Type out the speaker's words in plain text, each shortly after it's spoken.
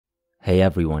Hey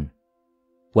everyone,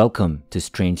 welcome to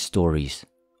Strange Stories,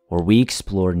 where we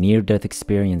explore near-death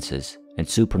experiences and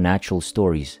supernatural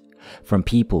stories from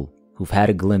people who've had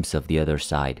a glimpse of the other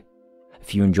side.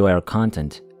 If you enjoy our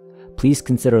content, please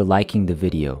consider liking the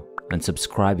video and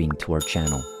subscribing to our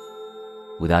channel.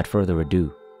 Without further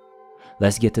ado,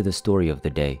 let's get to the story of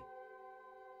the day.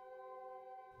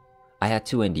 I had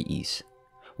two NDEs,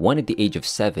 one at the age of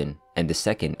 7 and the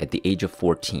second at the age of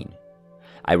 14.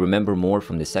 I remember more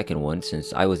from the second one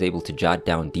since I was able to jot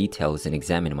down details and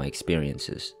examine my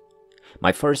experiences.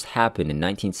 My first happened in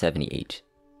 1978.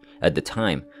 At the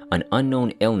time, an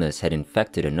unknown illness had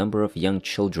infected a number of young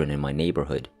children in my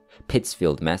neighborhood,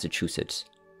 Pittsfield, Massachusetts.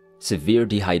 Severe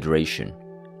dehydration,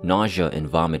 nausea and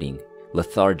vomiting,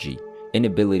 lethargy,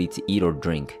 inability to eat or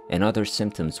drink, and other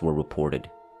symptoms were reported.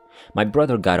 My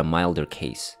brother got a milder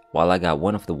case, while I got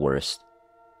one of the worst.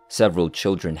 Several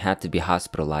children had to be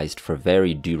hospitalized for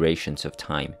varied durations of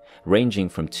time, ranging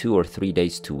from 2 or 3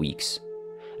 days to weeks.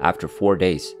 After 4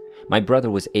 days, my brother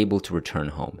was able to return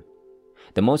home.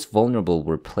 The most vulnerable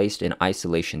were placed in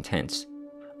isolation tents,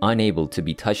 unable to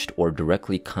be touched or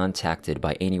directly contacted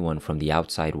by anyone from the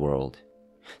outside world.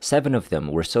 7 of them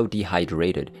were so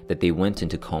dehydrated that they went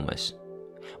into comas.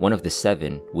 One of the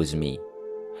 7 was me.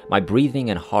 My breathing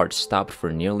and heart stopped for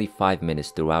nearly 5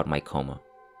 minutes throughout my coma.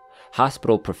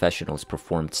 Hospital professionals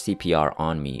performed CPR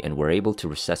on me and were able to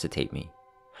resuscitate me.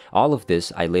 All of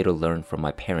this I later learned from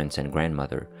my parents and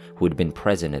grandmother, who had been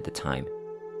present at the time.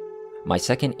 My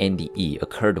second NDE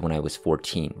occurred when I was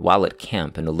 14, while at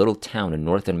camp in a little town in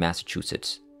northern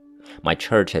Massachusetts. My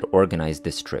church had organized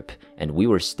this trip, and we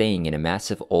were staying in a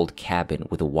massive old cabin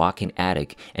with a walk-in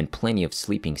attic and plenty of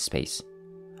sleeping space.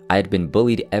 I had been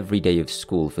bullied every day of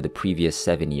school for the previous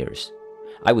 7 years.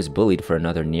 I was bullied for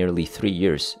another nearly 3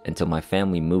 years until my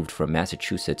family moved from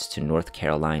Massachusetts to North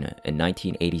Carolina in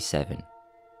 1987.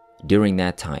 During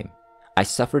that time, I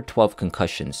suffered 12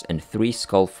 concussions and 3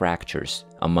 skull fractures,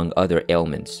 among other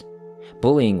ailments.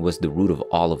 Bullying was the root of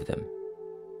all of them.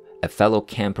 A fellow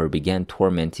camper began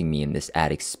tormenting me in this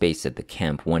attic space at the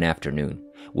camp one afternoon,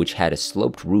 which had a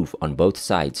sloped roof on both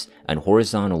sides and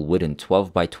horizontal wooden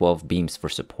 12 by 12 beams for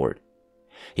support.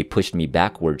 He pushed me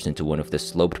backwards into one of the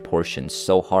sloped portions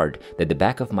so hard that the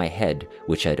back of my head,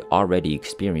 which had already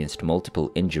experienced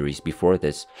multiple injuries before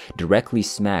this, directly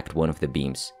smacked one of the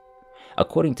beams.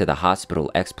 According to the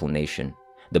hospital explanation,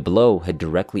 the blow had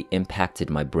directly impacted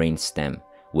my brain stem,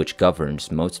 which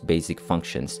governs most basic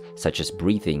functions such as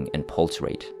breathing and pulse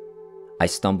rate. I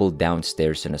stumbled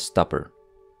downstairs in a stupor.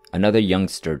 Another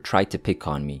youngster tried to pick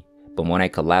on me, but when I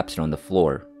collapsed on the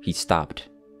floor, he stopped.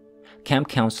 Camp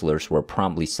counselors were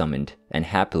promptly summoned, and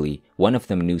happily, one of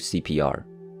them knew CPR.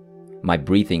 My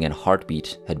breathing and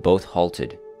heartbeat had both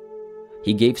halted.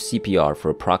 He gave CPR for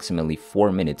approximately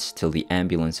 4 minutes till the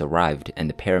ambulance arrived and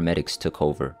the paramedics took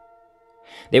over.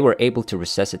 They were able to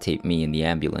resuscitate me in the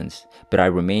ambulance, but I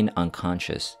remained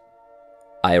unconscious.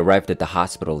 I arrived at the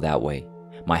hospital that way,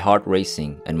 my heart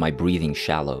racing and my breathing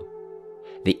shallow.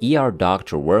 The ER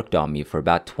doctor worked on me for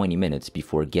about 20 minutes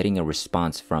before getting a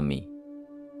response from me.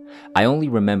 I only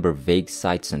remember vague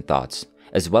sights and thoughts,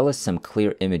 as well as some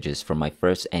clear images from my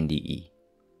first NDE.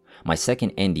 My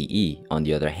second NDE, on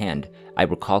the other hand, I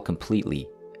recall completely,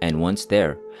 and once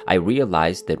there, I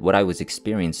realized that what I was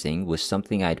experiencing was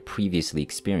something I had previously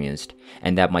experienced,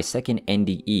 and that my second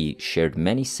NDE shared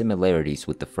many similarities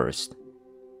with the first.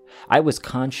 I was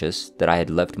conscious that I had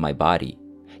left my body,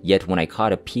 yet when I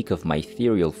caught a peek of my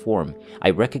ethereal form, I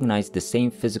recognized the same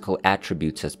physical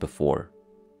attributes as before.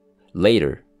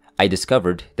 Later, I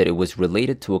discovered that it was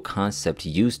related to a concept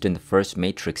used in the first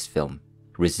Matrix film,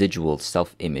 residual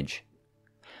self-image.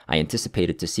 I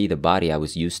anticipated to see the body I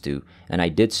was used to, and I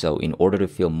did so in order to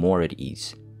feel more at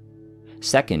ease.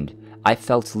 Second, I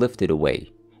felt lifted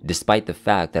away, despite the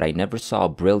fact that I never saw a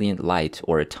brilliant light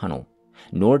or a tunnel,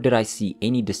 nor did I see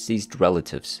any deceased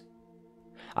relatives.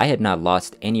 I had not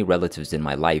lost any relatives in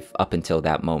my life up until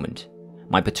that moment.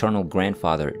 My paternal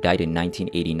grandfather died in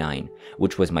 1989,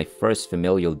 which was my first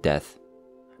familial death.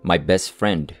 My best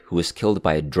friend, who was killed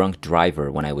by a drunk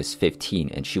driver when I was 15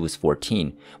 and she was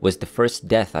 14, was the first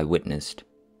death I witnessed.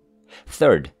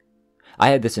 Third, I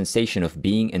had the sensation of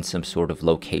being in some sort of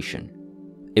location.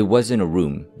 It wasn't a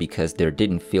room because there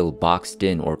didn't feel boxed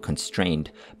in or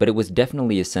constrained, but it was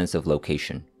definitely a sense of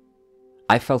location.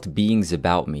 I felt beings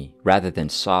about me rather than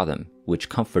saw them, which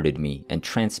comforted me and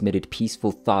transmitted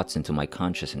peaceful thoughts into my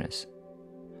consciousness.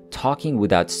 Talking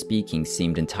without speaking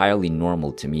seemed entirely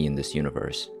normal to me in this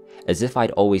universe, as if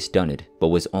I'd always done it but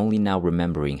was only now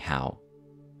remembering how.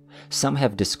 Some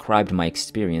have described my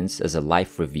experience as a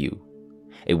life review.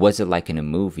 It wasn't like in a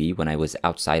movie when I was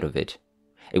outside of it.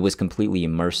 It was completely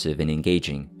immersive and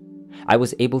engaging. I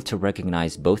was able to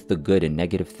recognize both the good and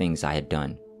negative things I had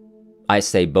done. I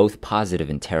say both positive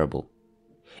and terrible.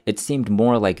 It seemed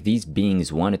more like these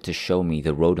beings wanted to show me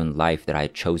the road in life that I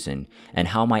had chosen and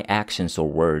how my actions or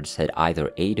words had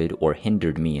either aided or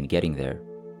hindered me in getting there.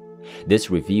 This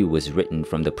review was written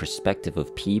from the perspective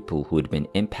of people who had been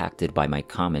impacted by my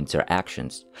comments or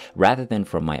actions, rather than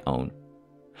from my own.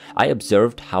 I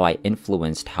observed how I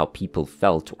influenced how people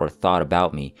felt or thought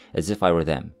about me as if I were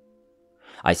them.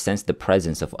 I sensed the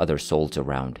presence of other souls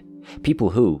around, people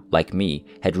who, like me,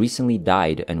 had recently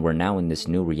died and were now in this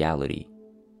new reality.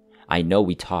 I know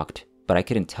we talked, but I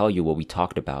couldn't tell you what we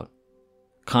talked about.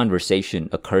 Conversation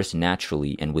occurs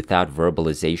naturally and without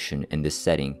verbalization in this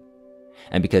setting.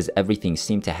 And because everything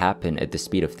seemed to happen at the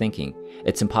speed of thinking,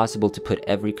 it's impossible to put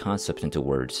every concept into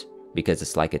words, because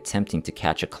it's like attempting to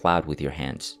catch a cloud with your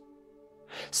hands.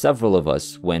 Several of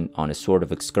us went on a sort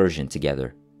of excursion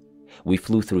together. We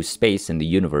flew through space and the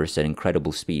universe at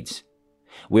incredible speeds.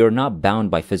 We were not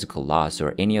bound by physical laws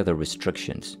or any other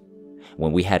restrictions.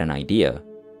 When we had an idea,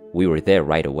 we were there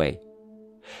right away.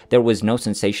 There was no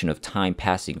sensation of time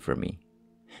passing for me.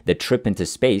 The trip into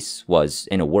space was,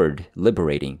 in a word,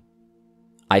 liberating.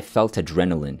 I felt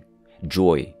adrenaline,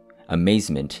 joy,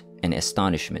 amazement, and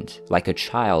astonishment, like a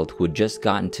child who had just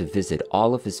gotten to visit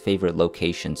all of his favorite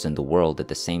locations in the world at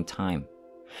the same time.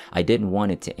 I didn't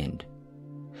want it to end.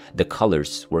 The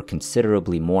colors were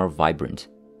considerably more vibrant,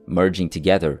 merging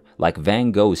together like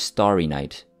Van Gogh's Starry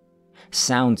Night.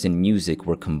 Sounds and music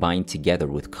were combined together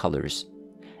with colors.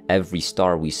 Every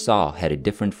star we saw had a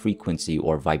different frequency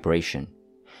or vibration.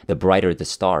 The brighter the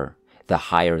star, the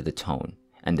higher the tone,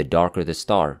 and the darker the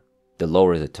star, the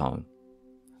lower the tone.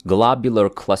 Globular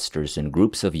clusters and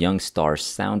groups of young stars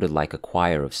sounded like a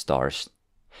choir of stars.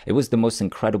 It was the most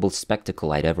incredible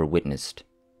spectacle I'd ever witnessed.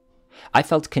 I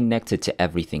felt connected to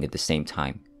everything at the same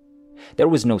time. There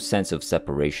was no sense of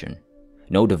separation,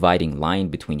 no dividing line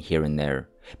between here and there,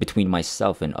 between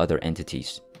myself and other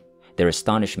entities. Their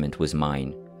astonishment was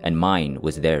mine, and mine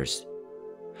was theirs.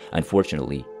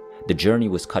 Unfortunately, the journey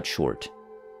was cut short.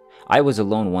 I was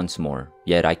alone once more,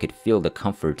 yet I could feel the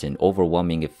comfort and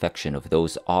overwhelming affection of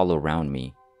those all around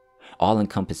me.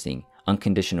 All-encompassing,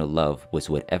 unconditional love was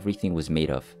what everything was made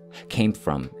of, came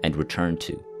from, and returned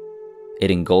to.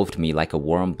 It engulfed me like a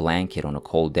warm blanket on a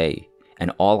cold day,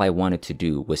 and all I wanted to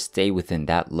do was stay within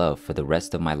that love for the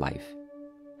rest of my life.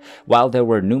 While there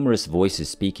were numerous voices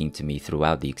speaking to me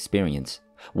throughout the experience,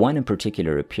 one in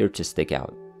particular appeared to stick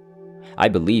out. I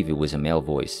believe it was a male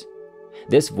voice.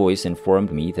 This voice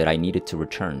informed me that I needed to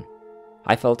return.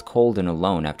 I felt cold and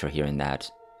alone after hearing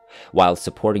that. While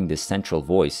supporting this central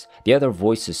voice, the other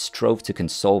voices strove to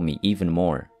console me even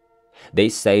more. They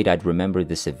said I'd remember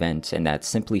this event and that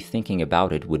simply thinking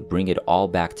about it would bring it all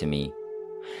back to me.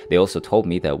 They also told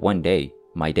me that one day,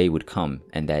 my day would come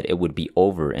and that it would be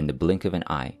over in the blink of an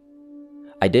eye.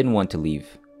 I didn't want to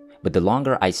leave, but the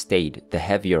longer I stayed, the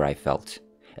heavier I felt,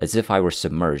 as if I were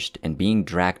submerged and being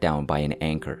dragged down by an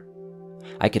anchor.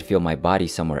 I could feel my body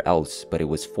somewhere else, but it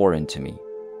was foreign to me.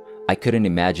 I couldn't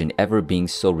imagine ever being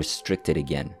so restricted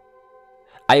again.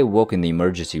 I awoke in the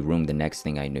emergency room the next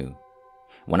thing I knew.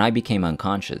 When I became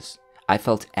unconscious, I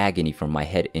felt agony from my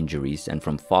head injuries and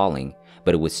from falling,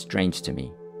 but it was strange to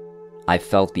me. I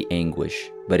felt the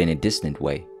anguish, but in a distant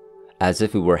way, as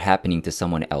if it were happening to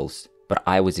someone else, but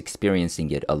I was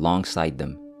experiencing it alongside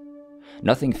them.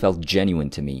 Nothing felt genuine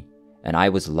to me, and I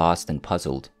was lost and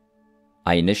puzzled.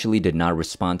 I initially did not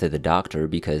respond to the doctor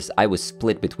because I was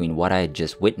split between what I had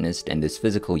just witnessed and this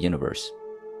physical universe.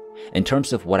 In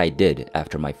terms of what I did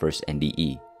after my first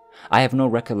NDE, I have no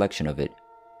recollection of it.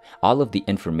 All of the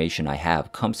information I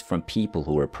have comes from people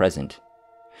who were present.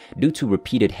 Due to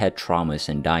repeated head traumas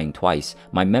and dying twice,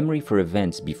 my memory for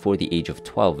events before the age of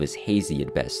 12 is hazy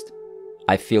at best.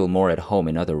 I feel more at home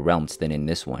in other realms than in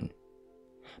this one.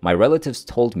 My relatives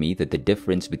told me that the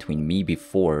difference between me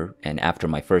before and after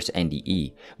my first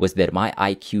NDE was that my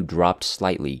IQ dropped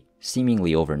slightly,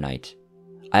 seemingly overnight.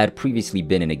 I had previously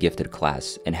been in a gifted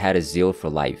class and had a zeal for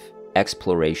life,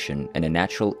 exploration, and a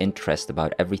natural interest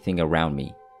about everything around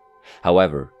me.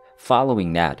 However,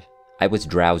 following that, I was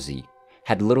drowsy,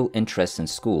 had little interest in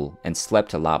school, and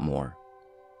slept a lot more.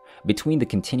 Between the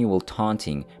continual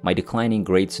taunting, my declining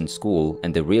grades in school,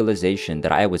 and the realization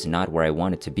that I was not where I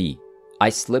wanted to be, I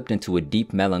slipped into a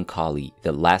deep melancholy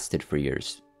that lasted for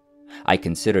years. I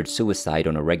considered suicide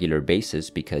on a regular basis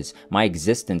because my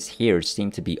existence here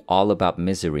seemed to be all about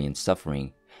misery and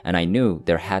suffering, and I knew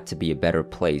there had to be a better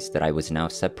place that I was now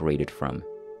separated from.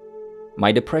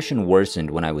 My depression worsened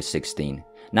when I was 16,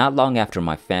 not long after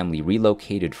my family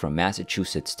relocated from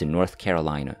Massachusetts to North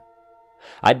Carolina.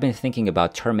 I'd been thinking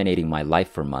about terminating my life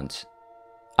for months.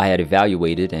 I had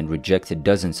evaluated and rejected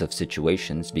dozens of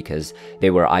situations because they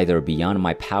were either beyond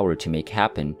my power to make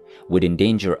happen, would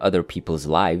endanger other people's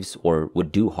lives, or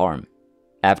would do harm.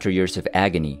 After years of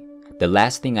agony, the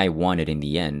last thing I wanted in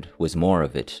the end was more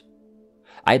of it.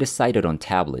 I decided on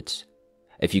tablets.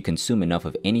 If you consume enough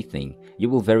of anything, you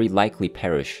will very likely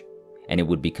perish, and it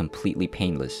would be completely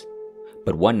painless.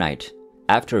 But one night,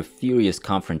 after a furious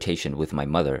confrontation with my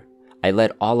mother, I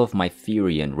let all of my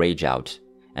fury and rage out,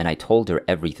 and I told her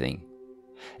everything.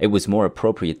 It was more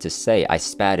appropriate to say I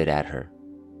spat it at her.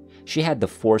 She had the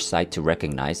foresight to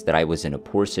recognize that I was in a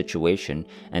poor situation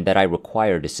and that I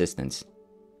required assistance.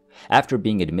 After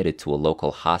being admitted to a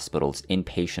local hospital's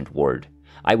inpatient ward,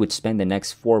 I would spend the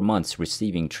next 4 months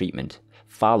receiving treatment,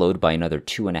 followed by another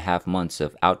 2.5 months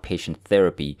of outpatient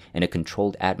therapy in a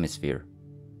controlled atmosphere.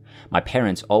 My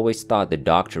parents always thought the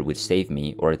doctor would save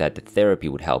me or that the therapy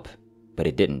would help, but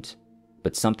it didn't.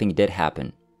 But something did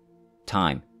happen.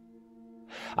 Time.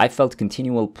 I felt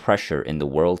continual pressure in the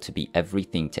world to be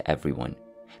everything to everyone,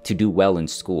 to do well in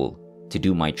school, to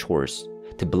do my chores,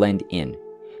 to blend in,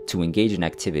 to engage in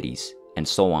activities, and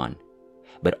so on.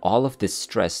 But all of this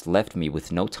stress left me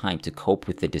with no time to cope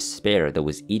with the despair that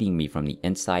was eating me from the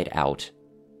inside out.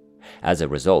 As a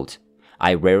result,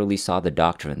 I rarely saw the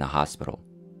doctor in the hospital.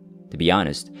 To be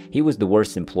honest, he was the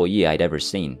worst employee I'd ever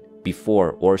seen,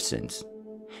 before or since.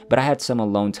 But I had some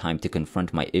alone time to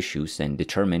confront my issues and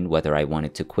determine whether I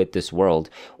wanted to quit this world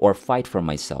or fight for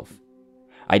myself.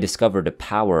 I discovered a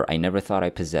power I never thought I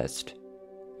possessed.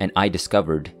 And I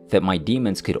discovered that my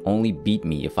demons could only beat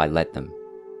me if I let them.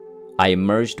 I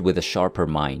emerged with a sharper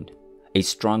mind, a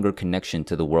stronger connection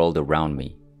to the world around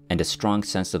me, and a strong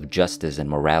sense of justice and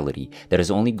morality that has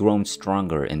only grown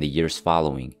stronger in the years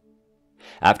following.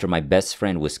 After my best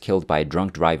friend was killed by a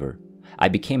drunk driver, I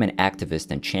became an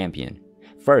activist and champion,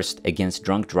 first against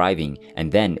drunk driving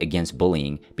and then against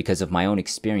bullying because of my own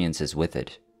experiences with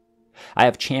it. I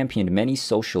have championed many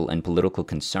social and political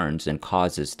concerns and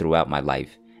causes throughout my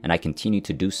life, and I continue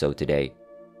to do so today.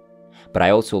 But I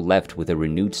also left with a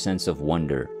renewed sense of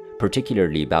wonder,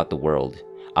 particularly about the world,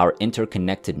 our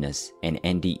interconnectedness, and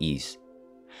NDEs.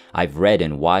 I've read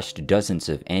and watched dozens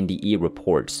of NDE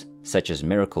reports, such as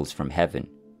Miracles from Heaven,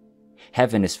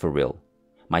 Heaven is for Real,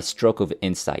 My Stroke of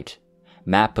Insight,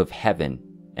 Map of Heaven,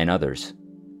 and others.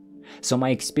 So my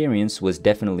experience was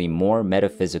definitely more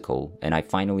metaphysical, and I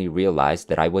finally realized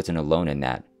that I wasn't alone in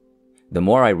that. The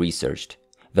more I researched,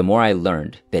 the more I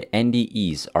learned that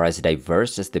NDEs are as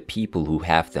diverse as the people who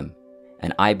have them,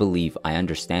 and I believe I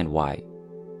understand why.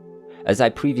 As I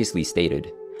previously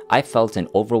stated, I felt an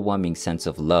overwhelming sense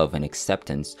of love and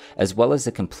acceptance, as well as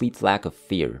a complete lack of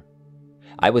fear.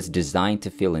 I was designed to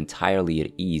feel entirely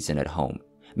at ease and at home,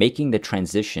 making the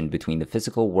transition between the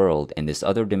physical world and this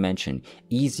other dimension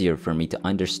easier for me to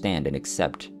understand and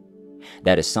accept.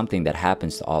 That is something that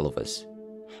happens to all of us.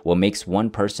 What makes one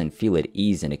person feel at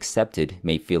ease and accepted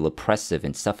may feel oppressive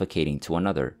and suffocating to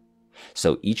another.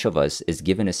 So each of us is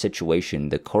given a situation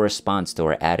that corresponds to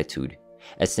our attitude,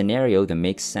 a scenario that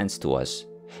makes sense to us,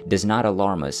 does not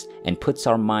alarm us, and puts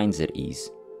our minds at ease.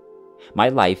 My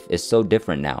life is so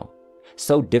different now,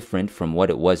 so different from what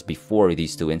it was before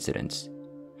these two incidents.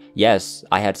 Yes,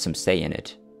 I had some say in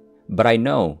it, but I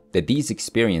know that these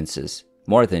experiences,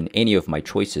 more than any of my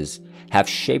choices, have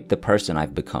shaped the person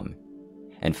I've become.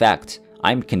 In fact,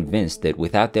 I'm convinced that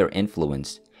without their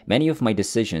influence, many of my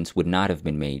decisions would not have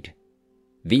been made.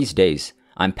 These days,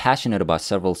 I'm passionate about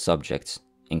several subjects,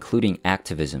 including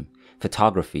activism,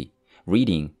 photography,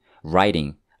 reading,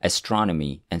 writing,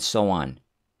 astronomy, and so on.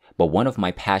 But one of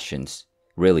my passions,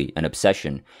 really an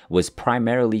obsession, was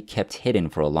primarily kept hidden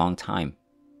for a long time.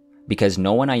 Because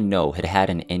no one I know had had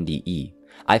an NDE,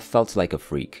 I felt like a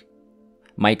freak.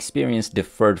 My experience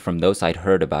differed from those I'd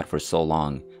heard about for so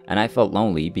long, and I felt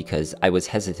lonely because I was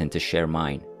hesitant to share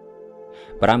mine.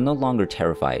 But I'm no longer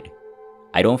terrified.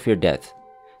 I don't fear death,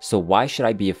 so why should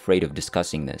I be afraid of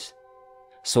discussing this?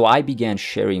 So I began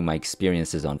sharing my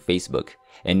experiences on Facebook,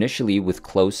 initially with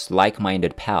close,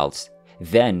 like-minded pals,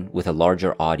 then with a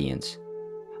larger audience.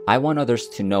 I want others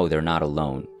to know they're not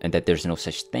alone and that there's no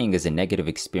such thing as a negative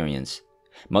experience.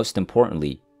 Most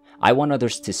importantly, I want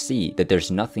others to see that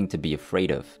there's nothing to be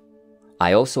afraid of.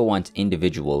 I also want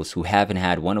individuals who haven't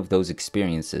had one of those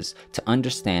experiences to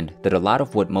understand that a lot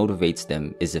of what motivates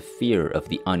them is a fear of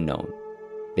the unknown.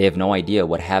 They have no idea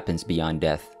what happens beyond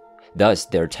death, thus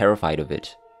they're terrified of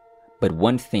it. But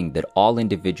one thing that all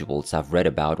individuals I've read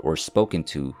about or spoken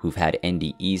to who've had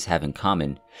NDEs have in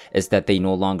common is that they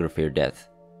no longer fear death.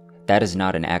 That is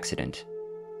not an accident.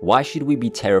 Why should we be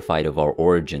terrified of our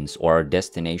origins or our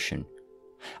destination?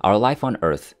 Our life on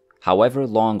Earth, however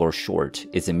long or short,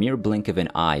 is a mere blink of an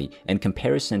eye in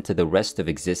comparison to the rest of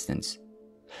existence.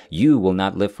 You will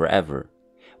not live forever,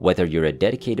 whether you're a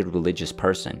dedicated religious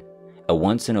person, a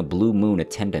once-in-a-blue-moon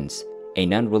attendance, a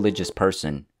non-religious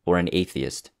person, or an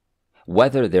atheist.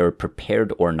 Whether they're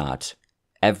prepared or not,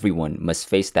 everyone must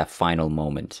face that final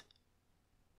moment.